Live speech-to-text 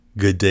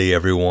Good day,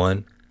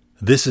 everyone.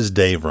 This is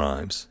Dave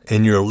Rhymes,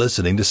 and you're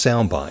listening to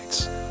Sound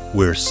Bites,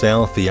 where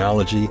sound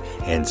theology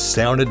and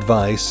sound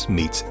advice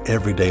meets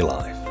everyday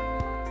life.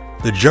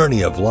 The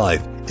journey of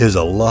life is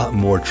a lot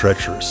more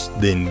treacherous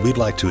than we'd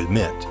like to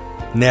admit.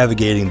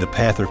 Navigating the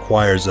path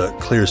requires a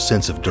clear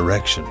sense of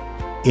direction.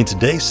 In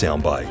today's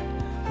soundbite,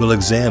 we'll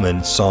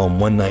examine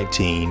Psalm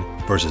 119,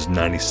 verses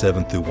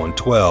 97 through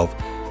 112,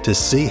 to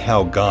see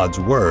how God's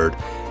Word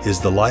is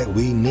the light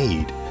we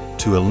need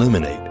to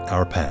illuminate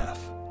our path.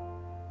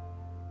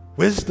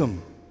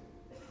 Wisdom.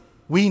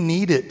 We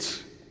need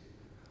it.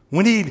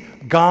 We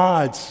need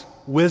God's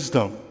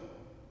wisdom.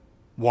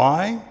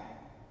 Why?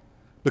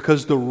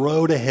 Because the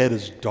road ahead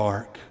is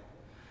dark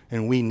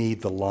and we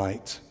need the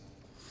light.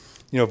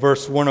 You know,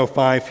 verse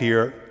 105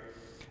 here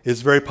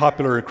is very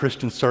popular in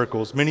Christian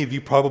circles. Many of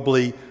you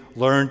probably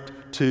learned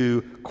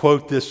to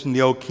quote this from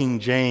the old King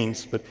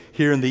James, but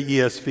here in the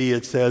ESV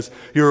it says,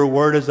 "Your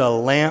word is a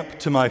lamp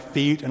to my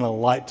feet and a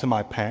light to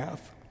my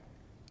path."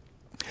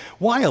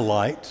 Why a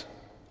light?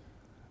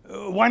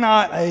 Why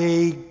not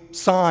a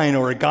sign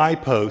or a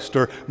guidepost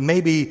or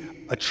maybe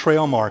a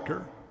trail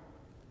marker?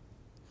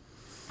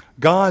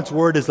 God's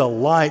word is a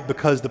light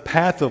because the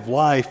path of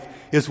life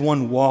is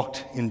one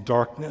walked in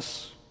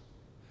darkness.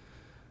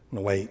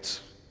 No, wait.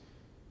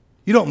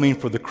 You don't mean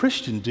for the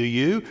Christian, do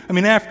you? I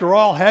mean, after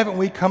all, haven't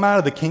we come out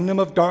of the kingdom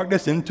of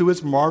darkness into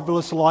his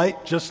marvelous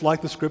light, just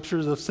like the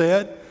scriptures have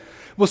said?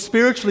 Well,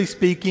 spiritually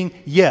speaking,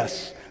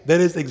 yes. That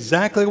is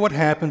exactly what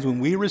happens when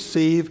we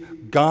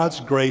receive God's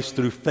grace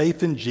through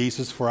faith in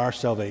Jesus for our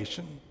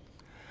salvation.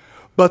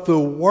 But the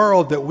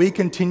world that we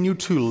continue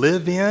to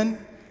live in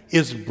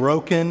is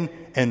broken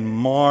and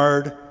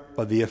marred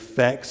by the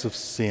effects of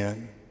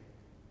sin.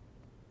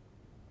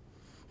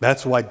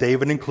 That's why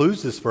David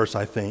includes this verse,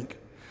 I think.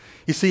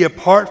 You see,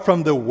 apart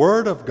from the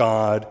Word of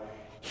God,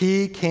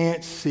 he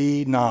can't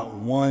see not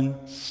one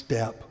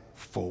step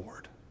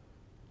forward.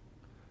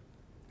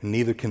 And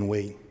neither can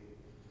we.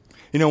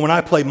 You know, when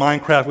I play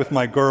Minecraft with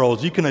my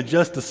girls, you can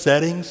adjust the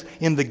settings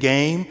in the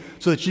game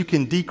so that you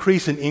can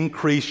decrease and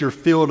increase your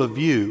field of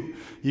view.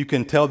 You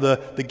can tell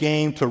the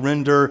game to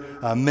render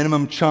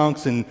minimum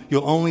chunks and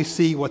you'll only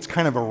see what's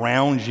kind of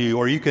around you.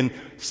 Or you can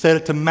set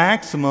it to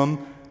maximum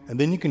and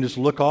then you can just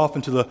look off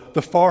into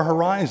the far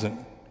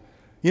horizon.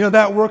 You know,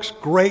 that works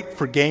great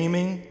for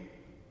gaming.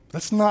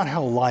 That's not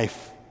how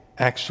life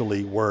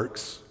actually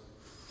works.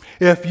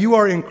 If you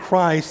are in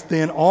Christ,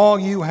 then all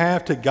you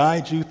have to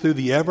guide you through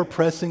the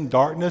ever-pressing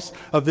darkness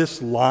of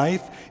this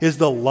life is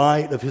the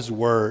light of His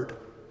Word.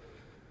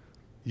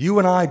 You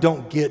and I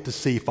don't get to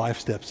see 5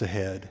 steps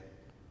ahead,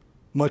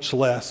 much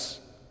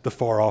less the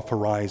far-off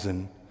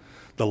horizon.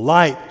 The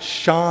light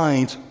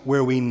shines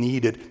where we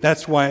need it.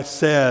 That's why it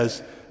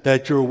says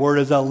that your Word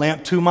is a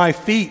lamp to my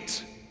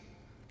feet.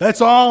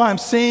 That's all I'm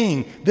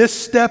seeing, this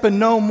step and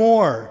no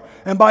more.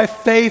 And by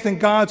faith in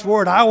God's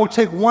Word, I will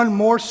take one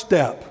more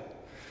step.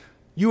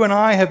 You and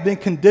I have been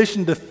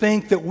conditioned to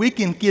think that we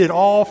can get it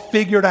all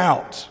figured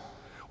out.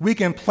 We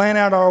can plan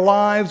out our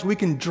lives, we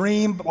can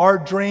dream our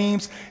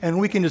dreams, and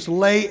we can just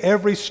lay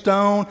every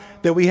stone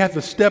that we have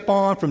to step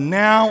on from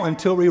now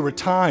until we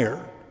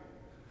retire.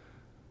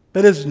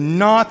 That is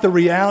not the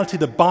reality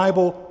the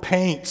Bible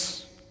paints.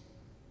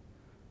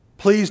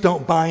 Please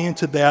don't buy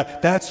into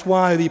that. That's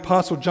why the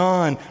Apostle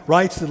John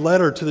writes the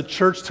letter to the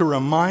church to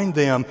remind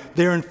them.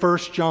 There in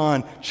 1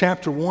 John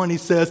chapter 1, he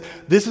says,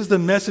 "This is the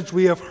message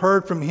we have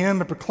heard from him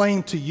and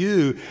proclaimed to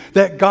you,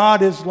 that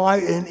God is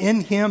light, and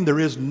in him there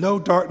is no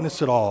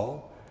darkness at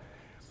all.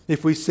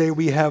 If we say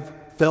we have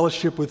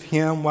fellowship with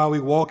him while we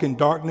walk in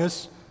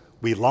darkness,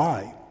 we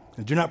lie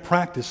and do not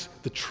practice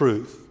the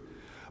truth.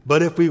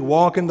 But if we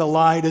walk in the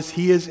light as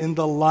he is in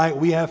the light,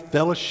 we have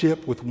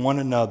fellowship with one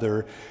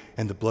another,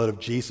 and the blood of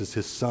Jesus,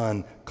 his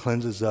Son,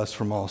 cleanses us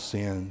from all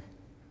sin."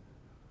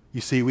 You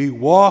see, we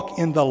walk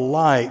in the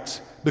light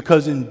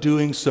because in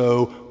doing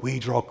so, we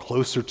draw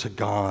closer to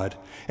God.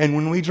 And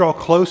when we draw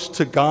close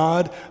to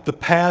God, the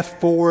path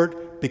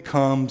forward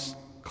becomes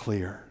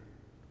clear.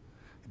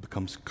 It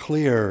becomes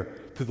clear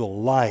through the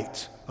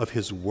light of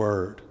his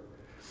Word.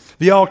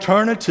 The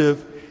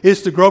alternative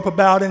is to grope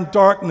about in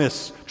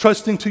darkness,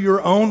 trusting to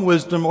your own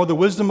wisdom or the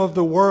wisdom of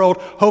the world,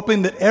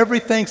 hoping that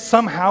everything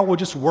somehow will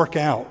just work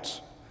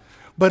out.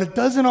 But it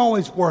doesn't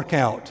always work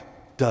out,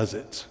 does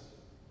it?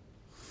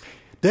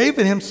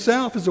 David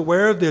himself is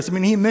aware of this. I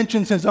mean, he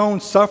mentions his own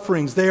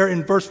sufferings there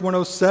in verse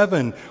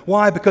 107.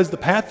 Why? Because the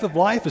path of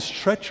life is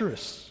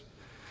treacherous.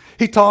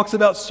 He talks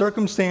about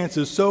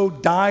circumstances so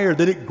dire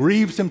that it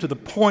grieves him to the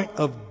point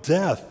of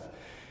death.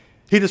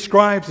 He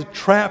describes the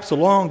traps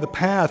along the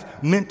path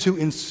meant to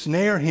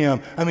ensnare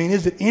him. I mean,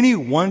 is it any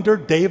wonder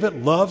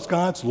David loves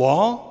God's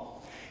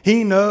law?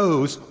 He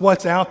knows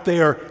what's out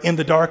there in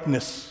the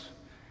darkness.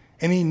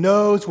 And he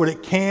knows what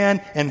it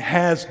can and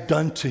has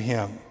done to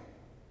him.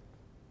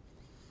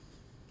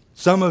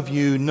 Some of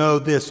you know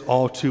this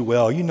all too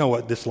well. You know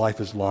what this life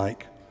is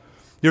like.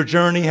 Your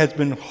journey has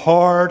been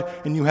hard,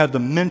 and you have the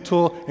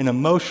mental and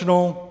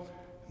emotional,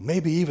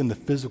 maybe even the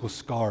physical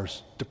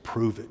scars to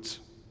prove it.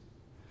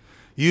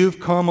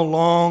 You've come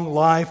along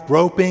life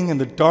groping in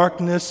the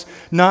darkness,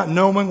 not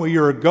knowing where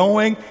you're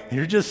going, and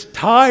you're just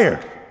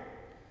tired.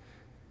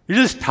 You're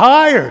just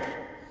tired.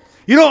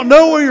 You don't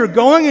know where you're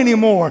going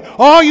anymore.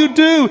 All you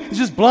do is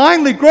just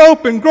blindly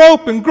grope and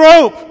grope and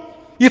grope.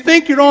 You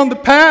think you're on the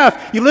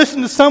path. You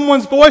listen to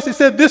someone's voice. They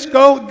said,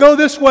 go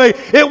this way.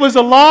 It was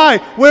a lie.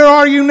 Where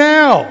are you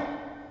now?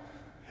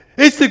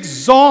 It's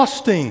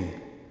exhausting.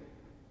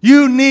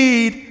 You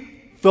need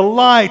the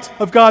light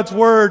of God's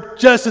Word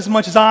just as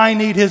much as I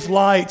need His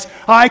light.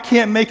 I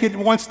can't make it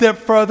one step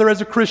further as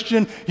a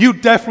Christian. You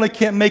definitely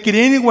can't make it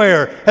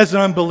anywhere as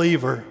an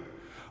unbeliever.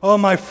 Oh,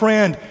 my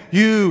friend,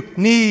 you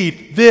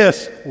need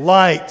this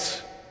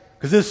light,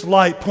 because this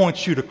light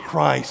points you to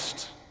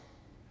Christ.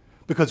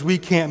 Because we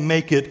can't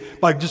make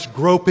it by just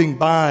groping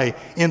by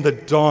in the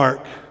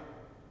dark.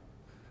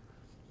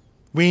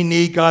 We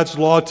need God's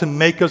law to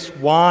make us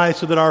wise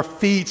so that our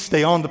feet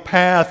stay on the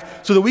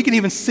path, so that we can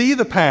even see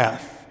the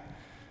path.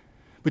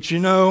 But you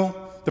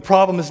know, the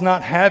problem is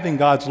not having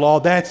God's law.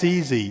 That's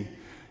easy.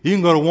 You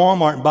can go to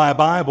Walmart and buy a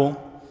Bible.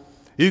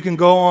 You can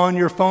go on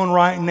your phone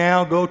right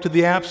now, go to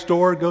the App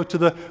Store, go to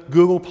the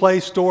Google Play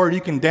Store. You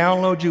can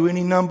download you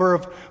any number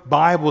of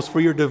Bibles for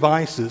your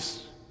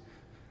devices.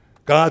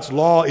 God's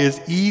law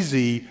is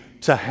easy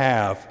to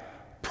have.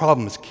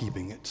 Problem is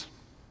keeping it.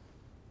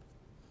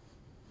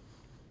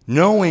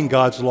 Knowing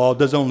God's law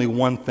does only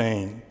one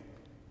thing.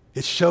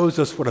 It shows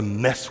us what a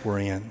mess we're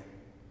in.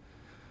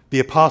 The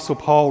Apostle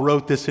Paul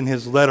wrote this in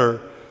his letter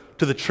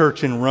to the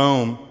church in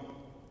Rome.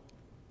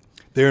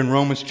 There in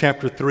Romans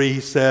chapter 3, he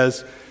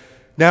says,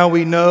 "Now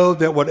we know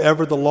that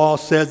whatever the law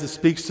says, it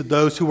speaks to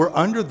those who are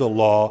under the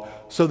law,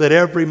 so that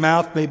every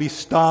mouth may be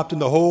stopped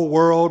and the whole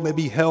world may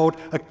be held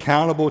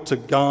accountable to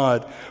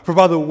God. For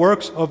by the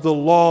works of the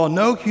law,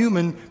 no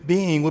human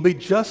being will be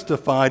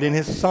justified in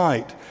his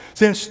sight,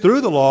 since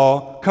through the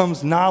law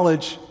comes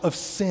knowledge of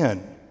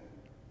sin."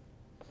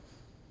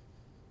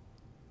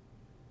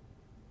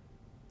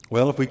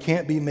 Well, if we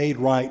can't be made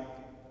right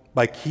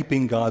by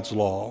keeping God's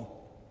law,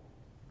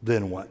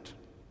 then what?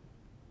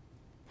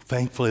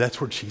 Thankfully,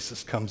 that's where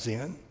Jesus comes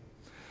in.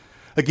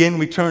 Again,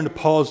 we turn to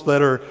Paul's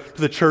letter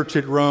to the church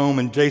at Rome,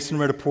 and Jason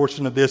read a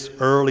portion of this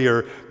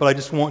earlier, but I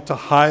just want to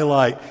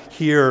highlight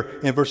here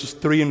in verses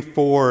 3 and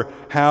 4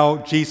 how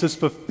Jesus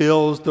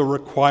fulfills the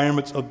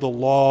requirements of the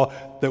law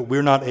that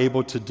we're not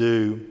able to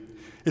do.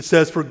 It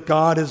says, "For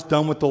God has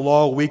done what the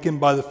law,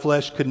 weakened by the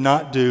flesh, could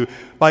not do.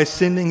 By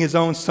sending His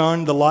own Son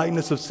in the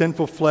likeness of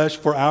sinful flesh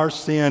for our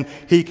sin,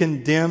 He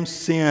condemned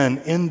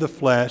sin in the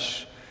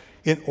flesh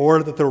in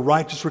order that the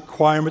righteous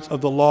requirements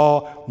of the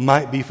law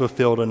might be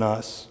fulfilled in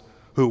us,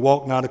 who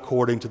walk not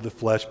according to the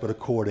flesh, but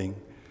according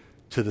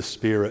to the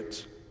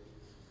Spirit."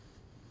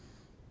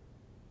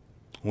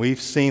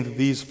 We've seen that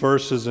these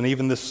verses and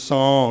even this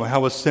song,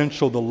 how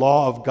essential the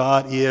law of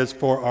God is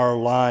for our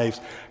lives,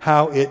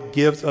 how it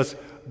gives us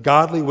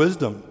godly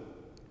wisdom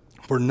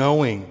for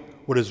knowing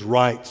what is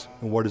right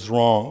and what is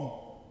wrong.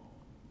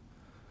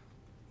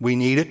 We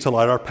need it to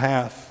light our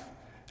path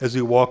as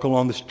we walk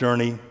along this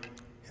journey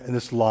in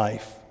this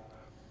life.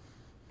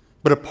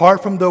 But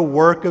apart from the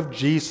work of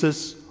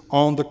Jesus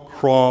on the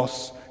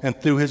cross and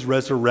through His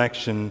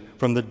resurrection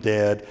from the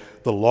dead,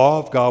 the law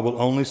of God will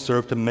only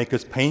serve to make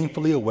us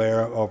painfully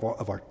aware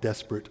of our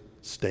desperate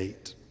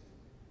state.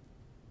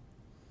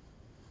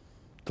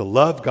 To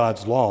love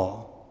God's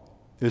law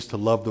is to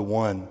love the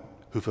one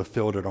who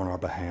fulfilled it on our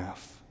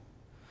behalf.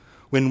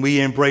 When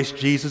we embrace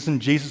Jesus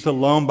and Jesus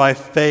alone by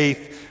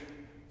faith,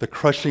 the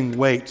crushing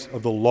weight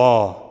of the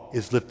law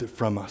is lifted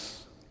from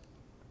us.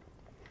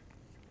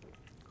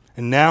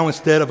 And now,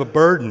 instead of a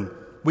burden,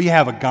 we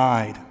have a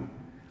guide.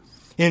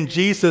 In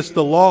Jesus,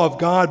 the law of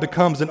God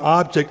becomes an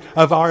object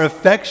of our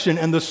affection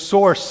and the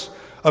source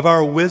of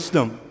our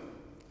wisdom.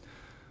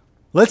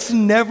 Let's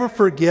never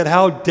forget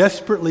how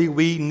desperately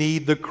we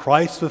need the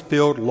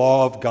Christ-fulfilled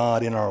law of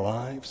God in our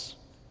lives.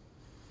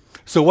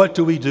 So what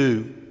do we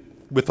do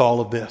with all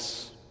of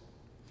this?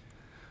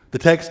 The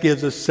text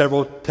gives us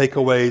several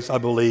takeaways, I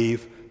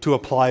believe, to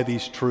apply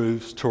these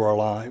truths to our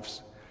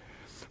lives.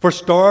 For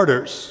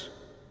starters,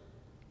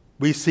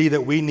 we see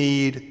that we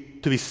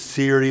need to be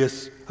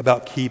serious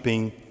about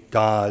keeping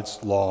God's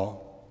law.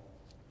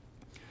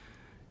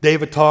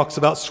 David talks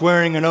about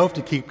swearing an oath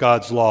to keep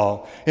God's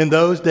law. In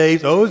those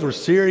days, oaths were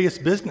serious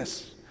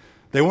business.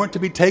 They weren't to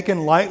be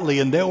taken lightly,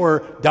 and there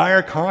were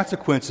dire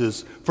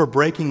consequences for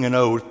breaking an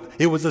oath.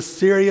 It was a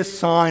serious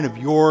sign of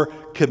your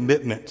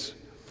commitment.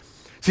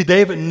 See,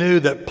 David knew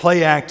that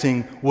play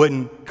acting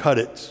wouldn't cut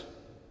it.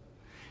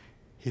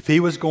 If he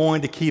was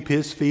going to keep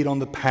his feet on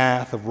the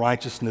path of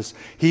righteousness,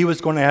 he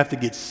was going to have to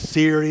get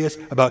serious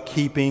about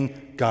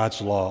keeping God's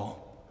law.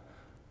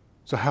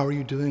 So how are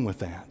you doing with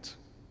that?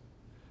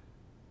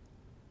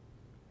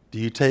 Do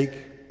you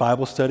take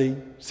Bible study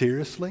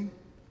seriously?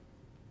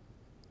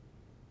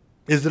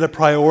 Is it a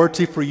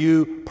priority for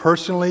you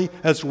personally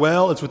as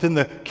well as within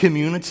the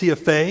community of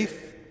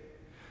faith?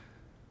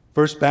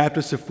 First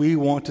Baptist, if we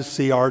want to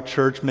see our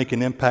church make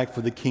an impact for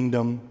the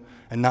kingdom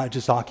and not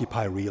just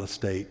occupy real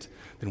estate,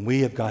 then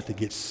we have got to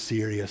get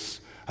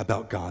serious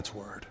about God's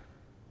Word.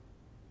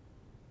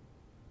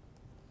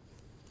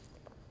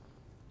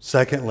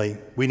 Secondly,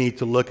 we need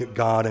to look at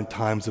God in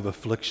times of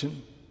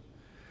affliction.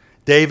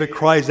 David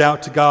cries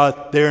out to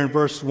God there in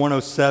verse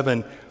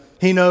 107.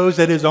 He knows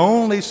that his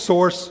only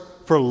source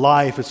for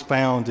life is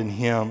found in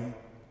him.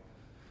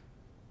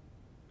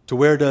 To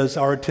where does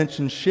our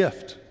attention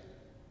shift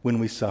when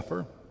we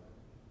suffer?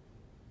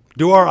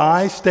 Do our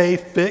eyes stay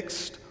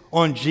fixed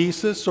on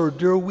Jesus, or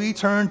do we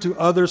turn to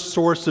other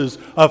sources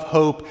of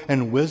hope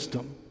and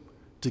wisdom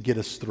to get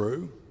us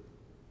through?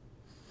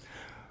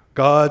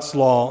 God's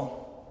law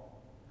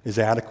is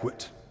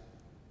adequate.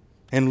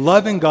 And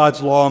loving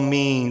God's law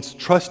means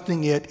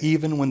trusting it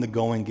even when the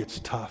going gets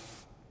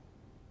tough.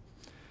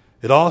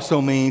 It also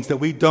means that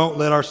we don't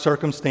let our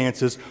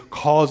circumstances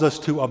cause us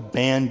to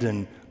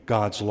abandon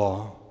God's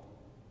law.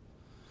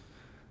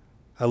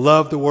 I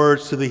love the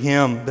words to the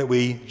hymn that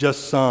we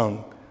just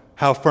sung,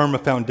 How Firm a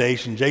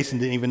Foundation. Jason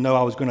didn't even know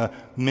I was going to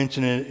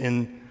mention it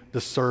in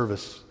the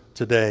service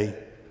today.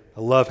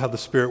 I love how the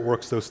Spirit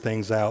works those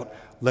things out.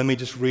 Let me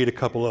just read a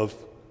couple of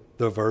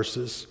the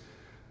verses.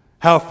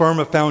 How firm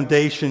a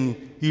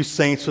foundation, you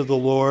saints of the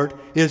Lord,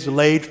 is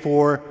laid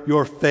for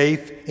your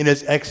faith in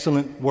his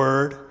excellent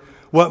word.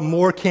 What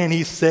more can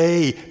he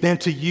say than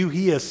to you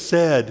he has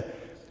said,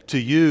 to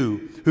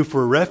you who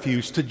for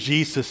refuge to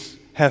Jesus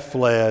have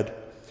fled?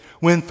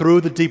 When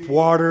through the deep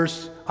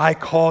waters I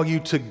call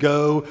you to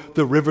go,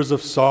 the rivers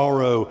of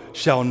sorrow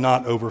shall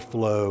not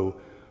overflow.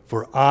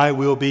 For I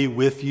will be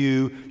with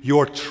you,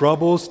 your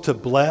troubles to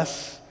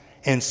bless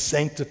and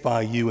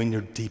sanctify you in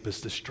your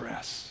deepest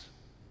distress.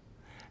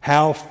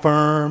 How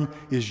firm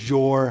is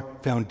your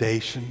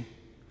foundation?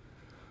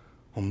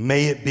 Well,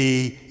 may it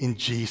be in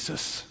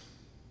Jesus.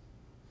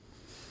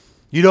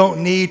 You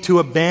don't need to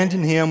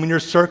abandon him when your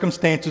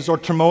circumstances are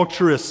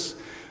tumultuous.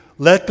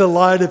 Let the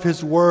light of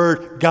his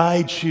word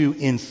guide you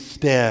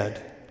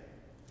instead.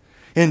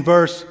 In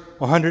verse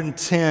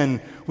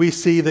 110, we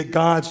see that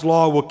God's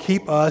law will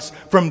keep us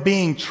from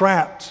being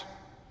trapped.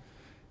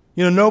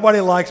 You know,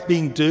 nobody likes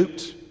being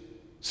duped,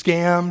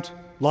 scammed,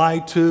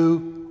 lied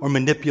to, or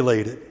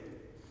manipulated.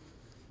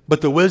 But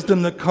the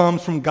wisdom that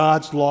comes from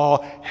God's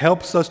law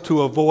helps us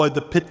to avoid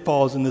the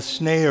pitfalls and the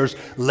snares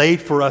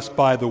laid for us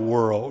by the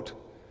world.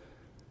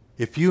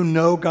 If you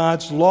know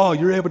God's law,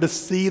 you're able to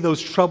see those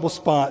trouble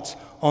spots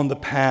on the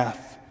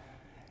path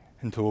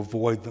and to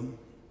avoid them.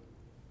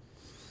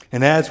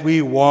 And as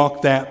we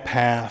walk that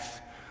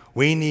path,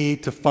 we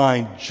need to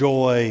find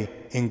joy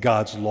in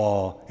God's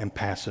law and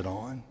pass it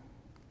on.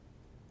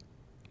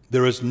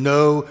 There is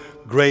no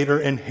greater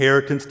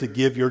inheritance to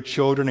give your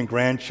children and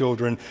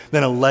grandchildren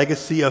than a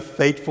legacy of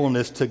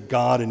faithfulness to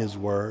God and his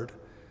word.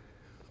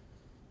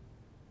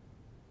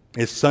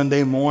 Is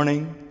Sunday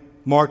morning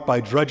marked by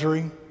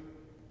drudgery?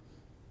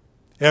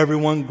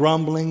 Everyone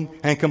grumbling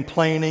and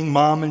complaining,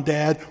 mom and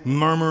dad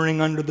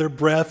murmuring under their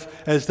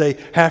breath as they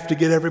have to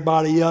get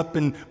everybody up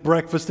and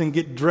breakfast and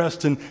get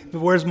dressed. And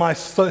where's my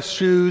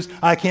shoes?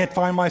 I can't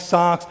find my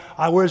socks.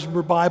 Where's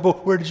your Bible?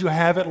 Where did you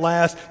have it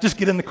last? Just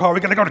get in the car. We're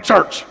going to go to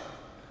church.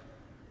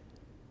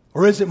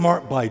 Or is it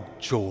marked by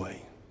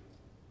joy?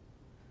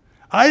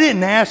 I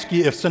didn't ask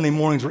you if Sunday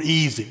mornings were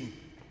easy.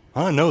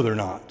 I know they're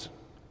not.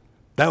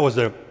 That was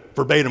a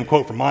verbatim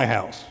quote from my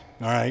house,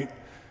 all right?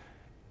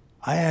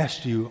 I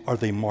asked you, are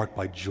they marked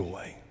by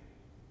joy?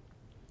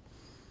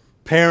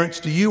 Parents,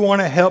 do you want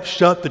to help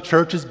shut the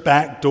church's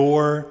back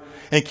door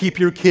and keep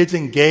your kids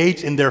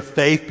engaged in their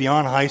faith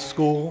beyond high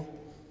school?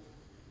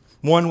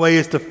 One way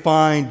is to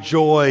find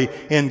joy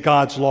in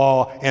God's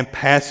law and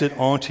pass it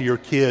on to your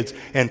kids.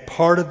 And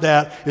part of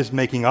that is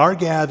making our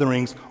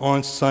gatherings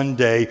on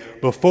Sunday,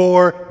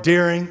 before,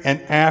 during,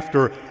 and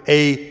after,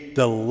 a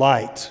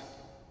delight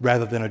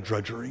rather than a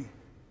drudgery.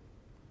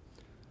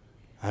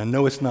 I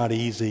know it's not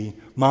easy.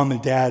 Mom and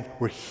Dad,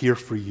 we're here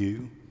for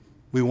you.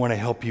 We want to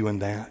help you in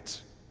that.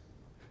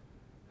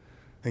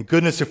 And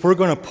goodness, if we're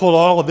going to pull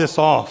all of this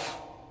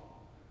off,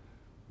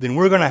 then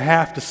we're going to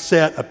have to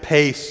set a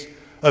pace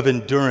of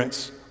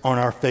endurance on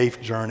our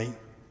faith journey.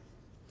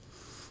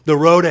 The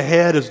road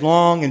ahead is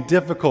long and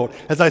difficult.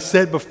 As I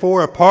said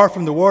before, apart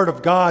from the Word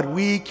of God,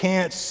 we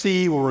can't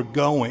see where we're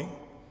going.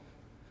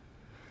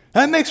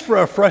 That makes for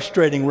a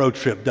frustrating road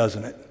trip,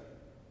 doesn't it?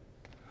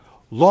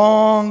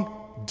 Long,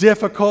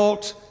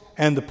 difficult,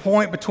 and the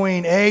point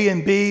between A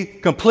and B,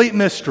 complete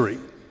mystery.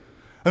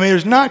 I mean,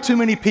 there's not too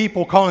many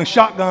people calling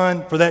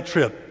shotgun for that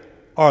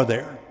trip, are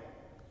there?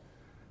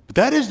 But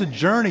that is the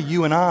journey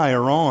you and I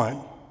are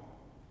on.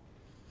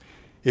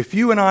 If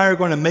you and I are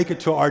going to make it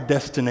to our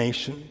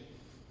destination,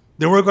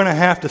 then we're going to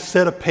have to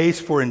set a pace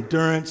for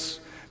endurance,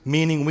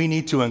 meaning we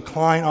need to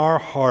incline our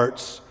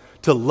hearts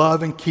to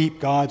love and keep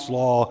God's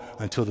law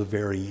until the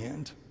very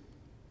end.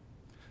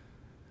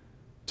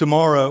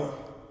 Tomorrow,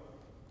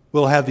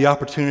 we'll have the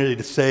opportunity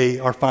to say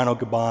our final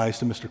goodbyes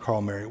to Mr.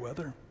 Carl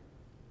Merriweather.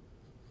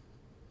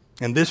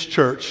 In this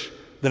church,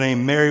 the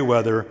name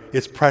Merriweather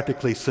is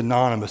practically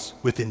synonymous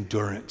with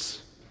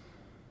endurance.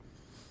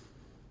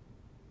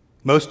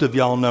 Most of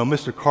y'all know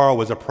Mr. Carl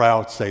was a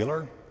proud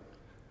sailor.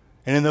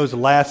 And in those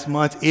last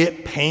months,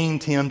 it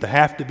pained him to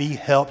have to be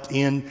helped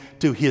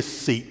into his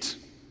seat.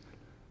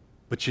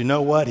 But you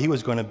know what? He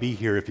was going to be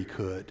here if he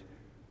could.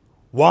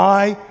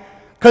 Why?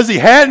 Because he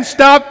hadn't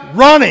stopped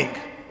running.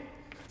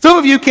 Some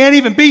of you can't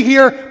even be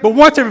here but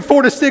once every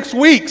 4 to 6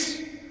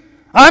 weeks.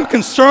 I'm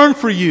concerned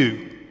for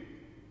you.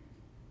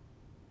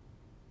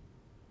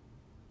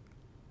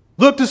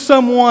 Look to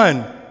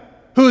someone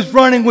who is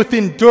running with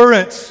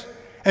endurance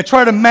and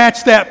try to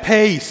match that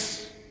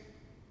pace.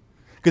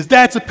 Because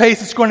that's a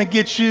pace that's going to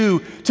get you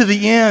to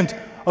the end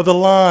of the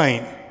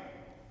line.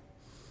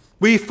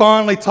 We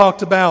finally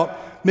talked about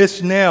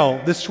Miss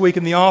Nell this week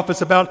in the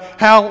office about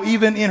how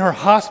even in her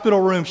hospital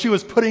room she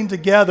was putting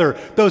together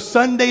those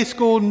Sunday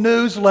school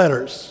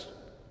newsletters.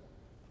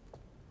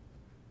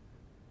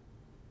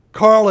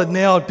 Carl and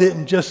Nell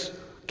didn't just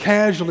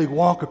casually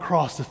walk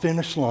across the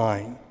finish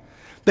line.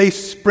 They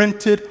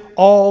sprinted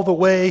all the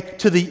way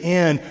to the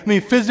end. I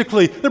mean,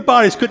 physically, their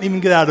bodies couldn't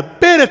even get out of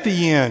bed at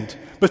the end,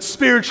 but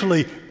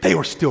spiritually, they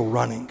were still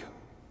running.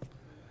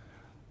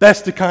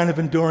 That's the kind of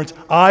endurance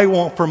I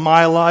want for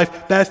my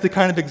life. That's the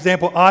kind of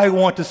example I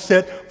want to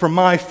set for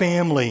my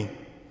family.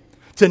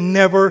 To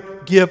never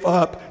give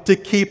up, to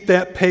keep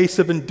that pace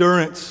of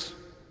endurance.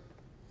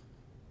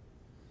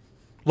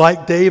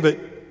 Like David,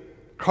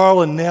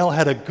 Carl and Nell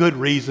had a good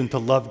reason to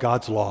love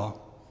God's law,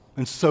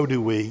 and so do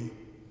we.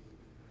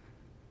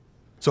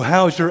 So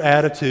how's your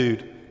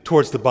attitude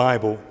towards the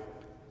Bible?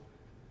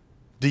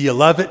 Do you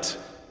love it?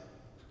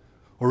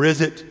 Or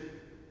is it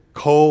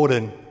cold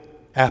and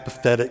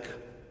apathetic?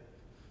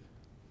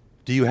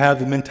 Do you have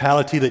the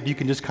mentality that you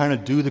can just kind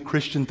of do the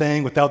Christian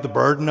thing without the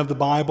burden of the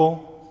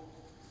Bible?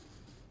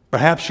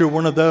 Perhaps you're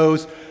one of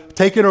those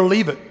take it or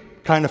leave it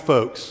kind of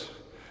folks.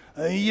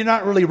 You're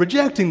not really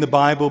rejecting the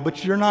Bible,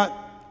 but you're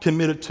not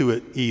committed to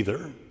it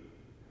either.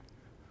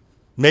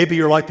 Maybe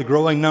you're like the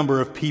growing number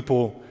of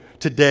people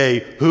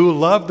today who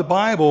love the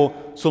Bible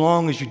so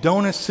long as you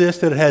don't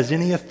insist that it has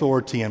any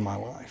authority in my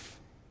life.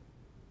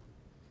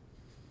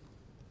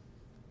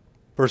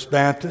 First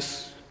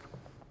Baptist,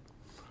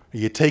 are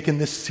you taking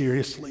this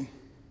seriously?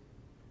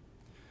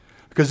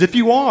 Because if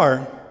you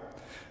are,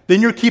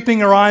 then you're keeping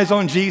your eyes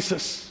on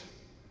Jesus,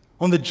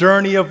 on the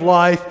journey of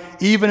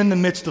life, even in the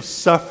midst of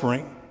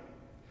suffering.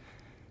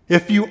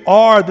 If you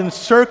are, then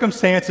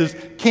circumstances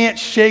can't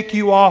shake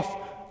you off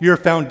your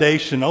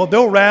foundation. Oh,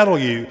 they'll rattle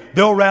you.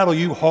 They'll rattle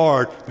you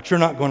hard, but you're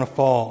not going to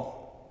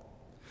fall.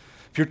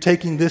 If you're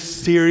taking this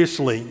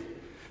seriously,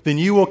 then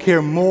you will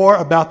care more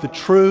about the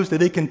truths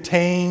that it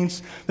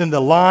contains than the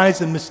lies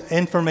and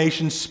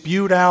misinformation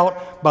spewed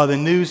out by the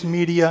news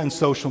media and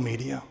social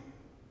media.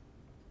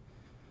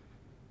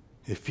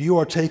 If you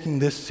are taking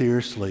this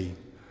seriously,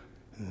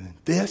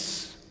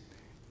 this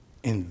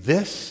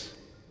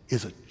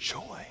is a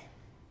joy.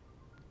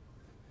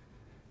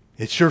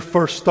 It's your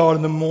first thought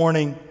in the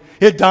morning.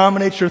 It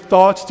dominates your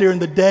thoughts during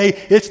the day.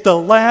 It's the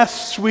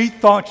last sweet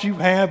thought you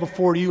have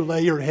before you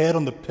lay your head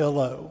on the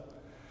pillow.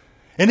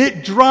 And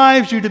it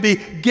drives you to be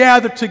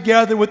gathered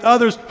together with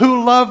others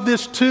who love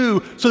this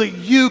too, so that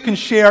you can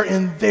share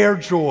in their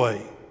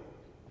joy.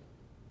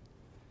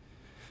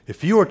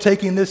 If you are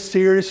taking this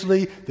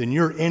seriously, then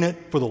you're in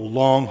it for the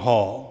long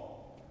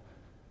haul.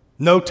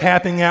 No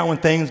tapping out when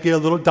things get a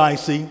little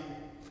dicey.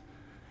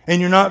 And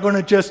you're not going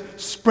to just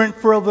sprint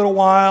for a little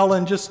while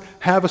and just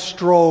have a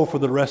stroll for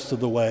the rest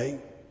of the way.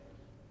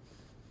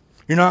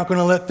 You're not going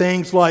to let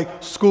things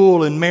like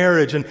school and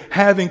marriage and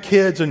having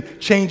kids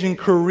and changing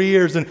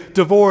careers and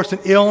divorce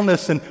and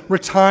illness and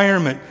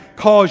retirement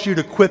cause you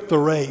to quit the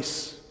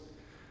race.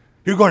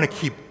 You're going to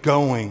keep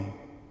going.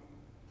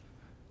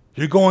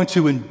 You're going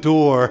to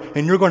endure,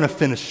 and you're going to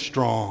finish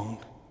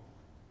strong.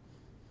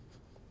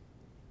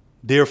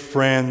 Dear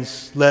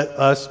friends, let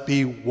us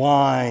be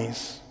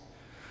wise.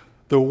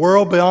 The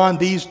world beyond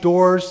these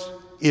doors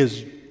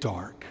is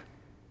dark.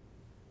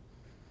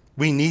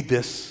 We need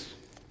this.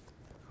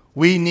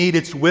 We need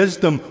its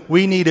wisdom.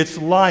 We need its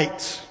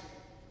light.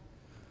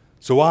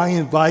 So I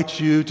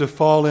invite you to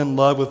fall in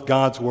love with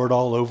God's Word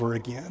all over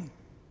again.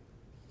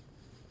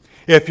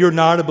 If you're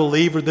not a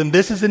believer, then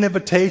this is an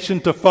invitation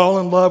to fall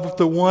in love with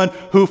the one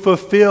who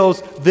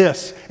fulfills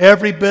this,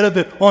 every bit of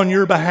it on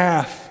your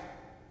behalf.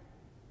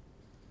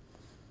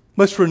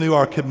 Let's renew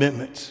our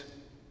commitment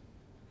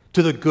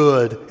to the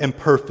good and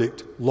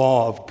perfect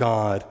law of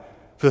God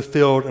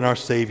fulfilled in our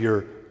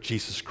Savior,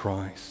 Jesus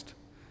Christ.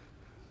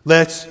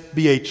 Let's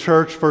be a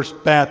church,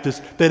 First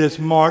Baptist, that is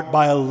marked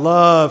by a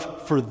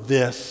love for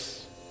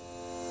this.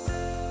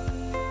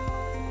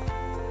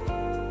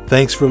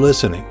 Thanks for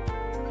listening.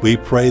 We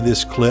pray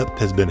this clip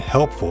has been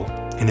helpful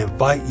and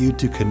invite you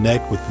to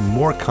connect with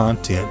more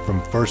content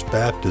from First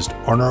Baptist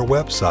on our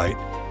website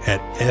at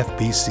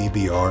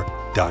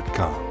fbcbr.com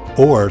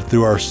or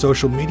through our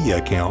social media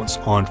accounts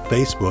on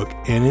Facebook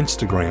and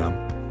Instagram,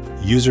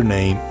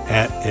 username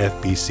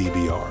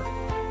 @FBCBR.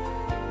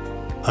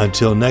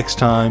 Until next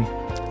time,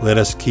 let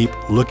us keep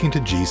looking to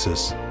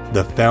Jesus,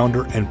 the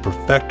founder and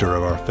perfecter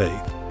of our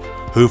faith,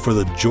 who for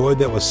the joy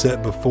that was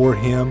set before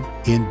him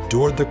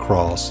endured the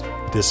cross,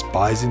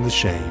 despising the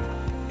shame,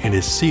 and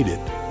is seated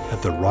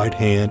at the right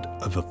hand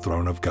of the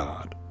throne of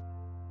God.